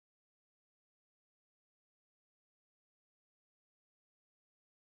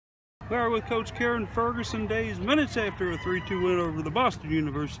We are with Coach Karen Ferguson-Dayes, minutes after a 3-2 win over the Boston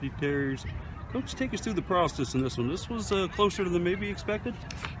University Terriers. Coach, take us through the process in this one. This was closer than maybe expected?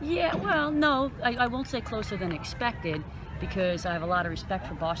 Yeah, well, no, I won't say closer than expected, because I have a lot of respect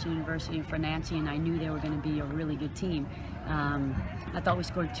for Boston University and for Nancy, and I knew they were going to be a really good team. I thought we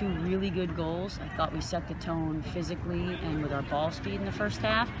scored 2 really good goals. I thought we set the tone physically and with our ball speed in the first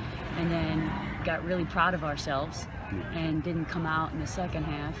half, and then got really proud of ourselves and didn't come out in the second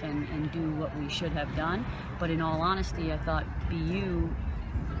half and do what we should have done. But in all honesty, I thought BU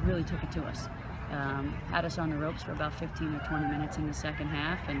really took it to us. Had us on the ropes for about 15 or 20 minutes in the second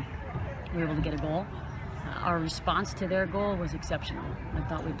half, and we were able to get a goal. Our response to their goal was exceptional. I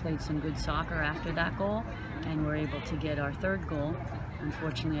thought we played some good soccer after that goal, and were able to get our third goal.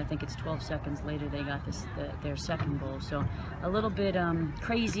 Unfortunately, I think it's 12 seconds later they got their second goal. So a little bit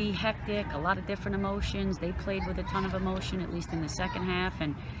crazy, hectic, a lot of different emotions. They played with a ton of emotion, at least in the second half,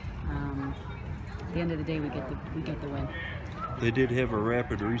 and at the end of the day, we get the win. They did have a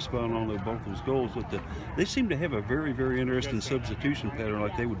rapid respawn on both those goals, but they seem to have a very, very interesting substitution pattern,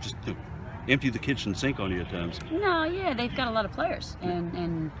 like they would just empty the kitchen sink on you at times. No, yeah, they've got a lot of players,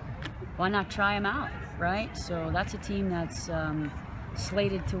 and why not try them out, right? So that's a team that's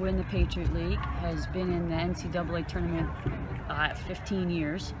slated to win the Patriot League, has been in the NCAA tournament 15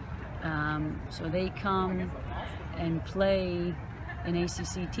 years. So they come and play an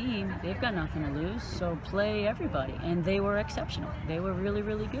ACC team. They've got nothing to lose, so play everybody. And they were exceptional. They were really,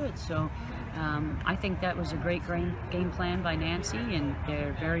 really good. So I think that was a great game plan by Nancy, and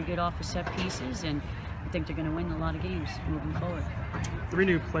they're very good off of set pieces, and I think they're going to win a lot of games moving forward. 3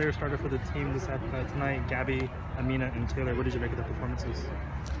 new players started for the team tonight: Gabby, Amina, and Taylor. What did you make of the performances?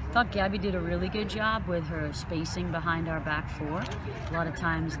 I thought Gabby did a really good job with her spacing behind our back four. A lot of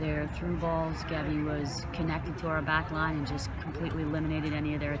times their through balls, Gabby was connected to our back line and just completely eliminated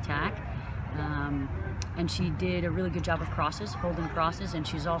any of their attack. And she did a really good job with crosses, holding crosses, and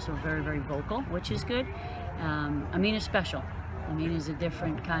she's also very, very vocal, which is good. Amina's special. Amina's a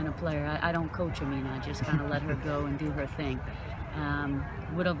different kind of player. I don't coach Amina, I just kind of let her go and do her thing.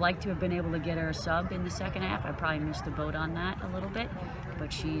 Would have liked to have been able to get her a sub in the second half. I probably missed the boat on that a little bit,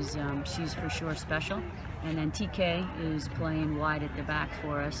 but she's for sure special. And then TK is playing wide at the back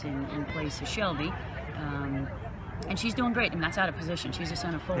for us in place of Shelby. And she's doing great, and that's out of position. She's a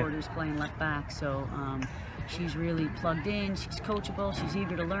center forward who's playing left back, so she's really plugged in. She's coachable. She's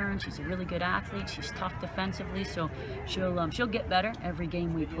eager to learn. She's a really good athlete. She's tough defensively, so she'll get better every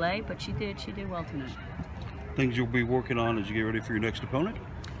game we play. But she did well tonight. Things you'll be working on as you get ready for your next opponent?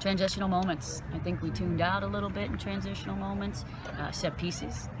 Transitional moments. I think we tuned out a little bit in transitional moments. Set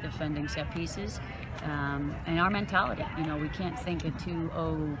pieces, defending set pieces, and our mentality. You know, we can't think a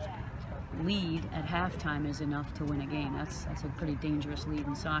 2-0 lead at halftime is enough to win a game. That's a pretty dangerous lead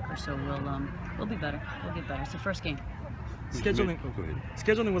in soccer. So we'll be better. We'll get better. It's the first game.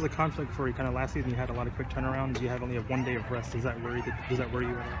 Scheduling was a conflict for you. Kind of last season, you had a lot of quick turnarounds. You only have 1 day of rest. Does that worry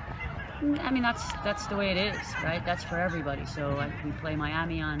you at all? I mean, that's the way it is, right? That's for everybody. So we play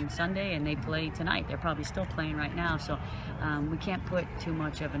Miami on Sunday, and they play tonight. They're probably still playing right now. So we can't put too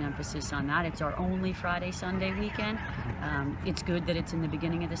much of an emphasis on that. It's our only Friday-Sunday weekend. It's good that it's in the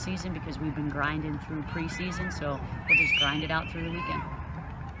beginning of the season, because we've been grinding through preseason. So we'll just grind it out through the weekend.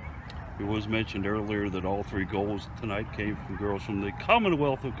 It was mentioned earlier that all 3 goals tonight came from girls from the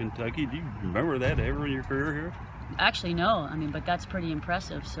Commonwealth of Kentucky. Do you remember that ever in your career here? Actually, no. I mean, but that's pretty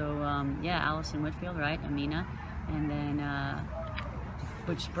impressive. So, yeah, Allison Whitfield, right? Amina. And then,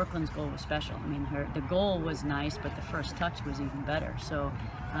 which Brooklyn's goal was special. I mean, the goal was nice, but the first touch was even better. So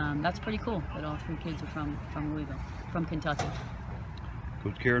that's pretty cool that all 3 kids are from Louisville, from Kentucky.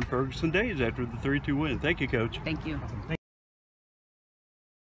 Coach Karen Ferguson-Dayes after the 3-2 win. Thank you, Coach. Thank you. Awesome.